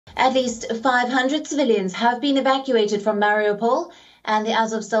At least 500 civilians have been evacuated from Mariupol and the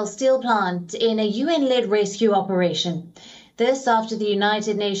Azovstal steel plant in a UN-led rescue operation. This after the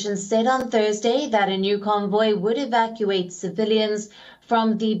United Nations said on Thursday that a new convoy would evacuate civilians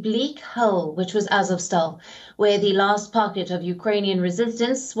from the bleak hole, which was Azovstal, where the last pocket of Ukrainian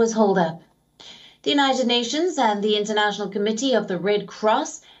resistance was holed up. The United Nations and the International Committee of the Red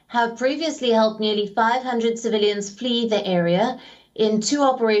Cross have previously helped nearly 500 civilians flee the area in 2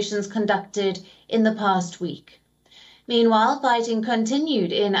 operations conducted in the past week. Meanwhile, fighting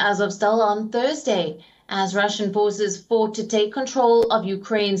continued in Azovstal on Thursday as Russian forces fought to take control of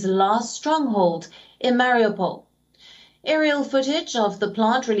Ukraine's last stronghold in Mariupol. Aerial footage of the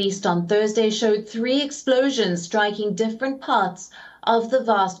plant released on Thursday showed 3 explosions striking different parts of the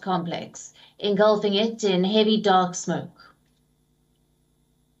vast complex, engulfing it in heavy dark smoke.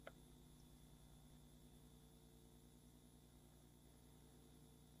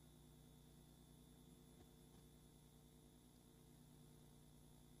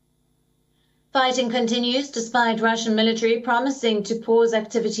 Fighting continues despite Russian military promising to pause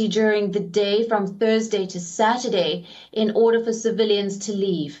activity during the day from Thursday to Saturday in order for civilians to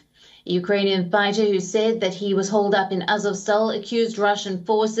leave. A Ukrainian fighter who said that he was holed up in Azovstal accused Russian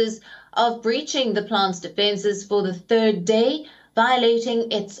forces of breaching the plant's defenses for the 3rd day, violating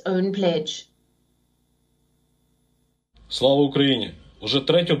its own pledge. Слава Україні! Уже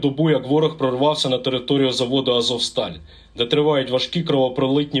 3-ю добу, як ворог прорвався на територію заводу «Азовсталь», де тривають важкі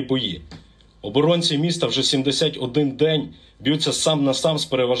кровопролитні бої. Оборонці міста вже 71 день б'ються сам на сам з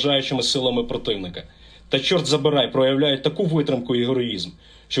переважаючими силами противника. Та чорт забирай, проявляють таку витримку і героїзм,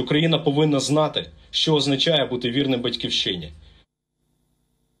 що Україна повинна знати, що означає бути вірним батьківщині.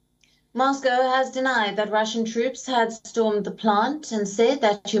 Moscow has denied that Russian troops had stormed the plant and said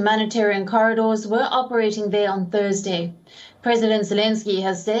that humanitarian corridors were operating there on Thursday. President Zelensky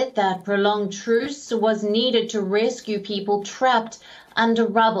has said that prolonged truce was needed to rescue people trapped under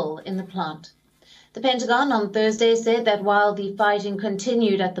rubble in the plant. The Pentagon on Thursday said that while the fighting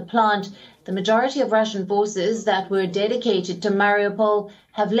continued at the plant, the majority of Russian forces that were dedicated to Mariupol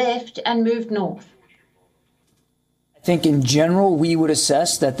have left and moved north. I think in general, we would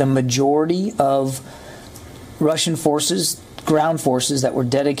assess that the majority of Russian forces, ground forces that were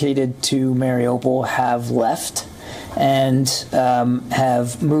dedicated to Mariupol have left and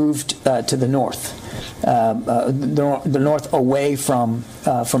have moved to the north, the north away from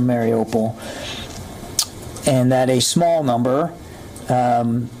Mariupol, and that a small number,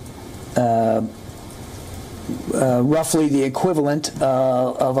 roughly the equivalent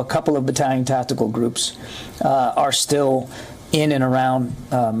of a couple of battalion tactical groups, are still in and around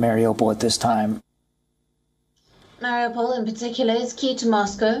Mariupol at this time. Mariupol in particular is key to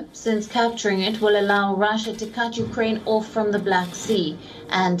Moscow, since capturing it will allow Russia to cut Ukraine off from the Black Sea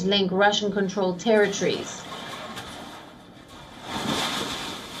and link Russian-controlled territories.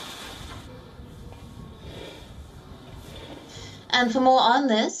 And for more on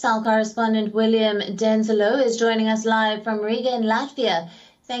this, our correspondent William Denzelo is joining us live from Riga in Latvia.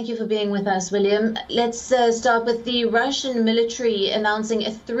 Thank you for being with us, William. Let's start with the Russian military announcing a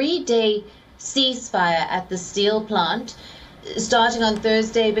 3-day ceasefire at the steel plant starting on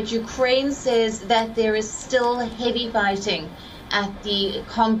Thursday, but Ukraine says that there is still heavy fighting at the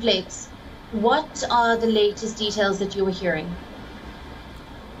complex. What are the latest details that you are hearing?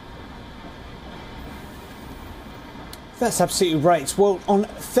 That's absolutely right. Well, on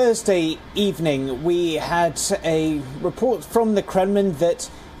Thursday evening, we had a report from the Kremlin that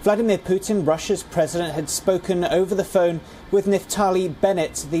Vladimir Putin, Russia's president, had spoken over the phone with Naftali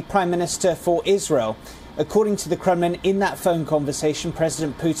Bennett, the Prime Minister for Israel. According to the Kremlin, in that phone conversation,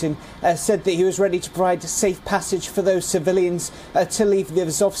 President Putin said that he was ready to provide safe passage for those civilians to leave the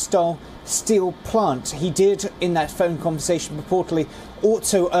Azovstal steel plant. He did, in that phone conversation, purportedly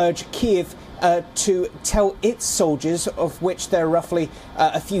also urge Kiev to tell its soldiers, of which there are roughly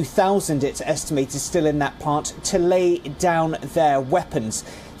a few thousand, it's estimated, still in that plant, to lay down their weapons.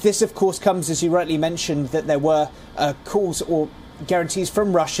 This, of course, comes, as you rightly mentioned, that there were calls or guarantees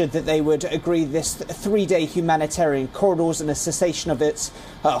from Russia that they would agree this 3-day humanitarian corridors and a cessation of its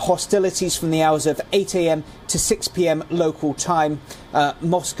hostilities from the hours of 8 a.m. to 6 p.m. local time,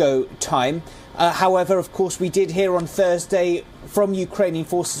 Moscow time. However, of course, we did hear on Thursday from Ukrainian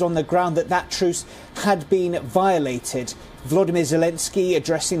forces on the ground that that truce had been violated. Volodymyr Zelensky,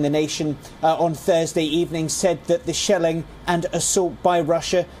 addressing the nation on Thursday evening, said that the shelling and assault by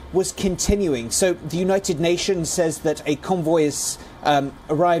Russia was continuing. So the United Nations says that a convoy has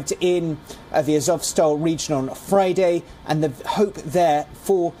arrived in the Azovstal region on Friday, and the hope there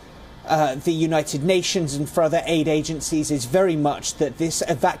for the United Nations and for other aid agencies is very much that this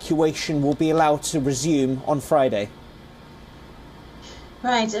evacuation will be allowed to resume on Friday.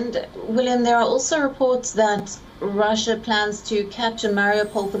 Right, and William, there are also reports that Russia plans to capture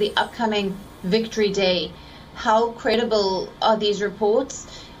Mariupol for the upcoming Victory Day. How credible are these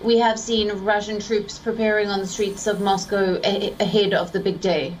reports? We have seen Russian troops preparing on the streets of Moscow ahead of the big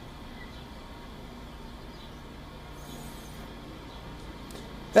day.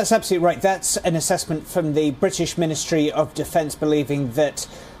 That's absolutely right. That's an assessment from the British Ministry of Defence, believing that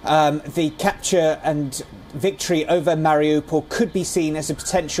the capture and victory over Mariupol could be seen as a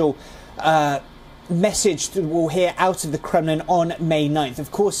potential message that we'll hear out of the Kremlin on May 9th.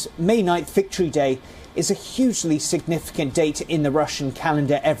 Of course, May 9th, Victory Day, is a hugely significant date in the Russian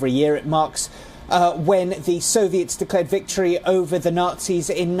calendar every year. It marks when the Soviets declared victory over the Nazis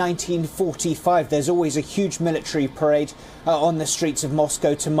in 1945. There's always a huge military parade on the streets of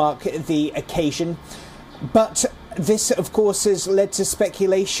Moscow to mark the occasion. But this, of course, has led to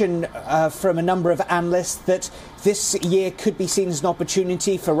speculation from a number of analysts that this year could be seen as an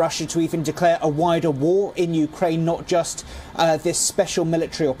opportunity for Russia to even declare a wider war in Ukraine, not just this special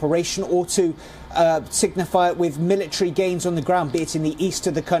military operation, or to signify it with military gains on the ground, be it in the east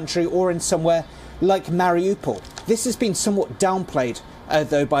of the country or in somewhere like Mariupol. This has been somewhat downplayed,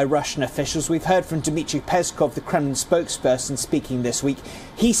 though, by Russian officials. We've heard from Dmitry Peskov, the Kremlin spokesperson, speaking this week.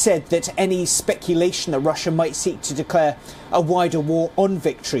 He said that any speculation that Russia might seek to declare a wider war on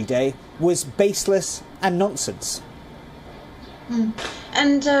Victory Day was baseless and nonsense.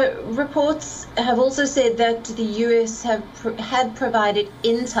 And reports have also said that the US had provided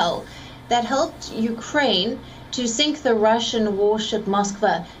intel that helped Ukraine to sink the Russian warship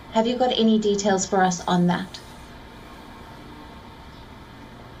Moskva. Have you got any details for us on that?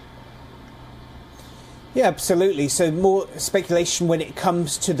 Yeah, absolutely. So more speculation when it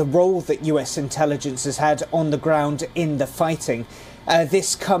comes to the role that US intelligence has had on the ground in the fighting.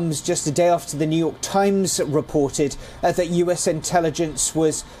 This comes just a day after the New York Times reported that US intelligence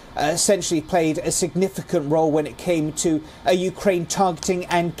was essentially played a significant role when it came to Ukraine targeting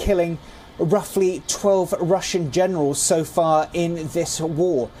and killing roughly 12 Russian generals so far in this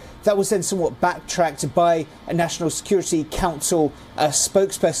war. That was then somewhat backtracked by a National Security Council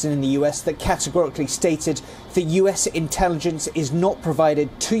spokesperson in the US that categorically stated that US intelligence is not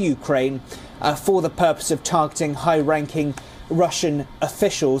provided to Ukraine for the purpose of targeting high-ranking Russian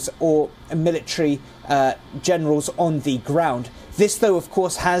officials or military generals on the ground. This, though, of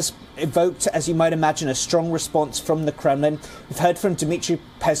course, has evoked, as you might imagine, a strong response from the Kremlin. We've heard from Dmitry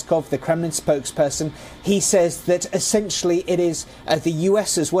Peskov, the Kremlin spokesperson. He says that essentially it is the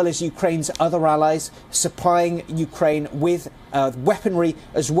US, as well as Ukraine's other allies, supplying Ukraine with weaponry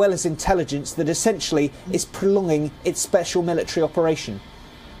as well as intelligence that essentially is prolonging its special military operation.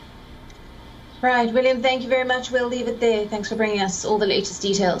 Right, William, thank you very much. We'll leave it there. Thanks for bringing us all the latest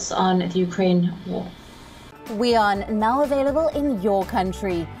details on the Ukraine war. WION, now available in your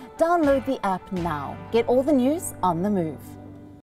country. Download the app now. Get all the news on the move.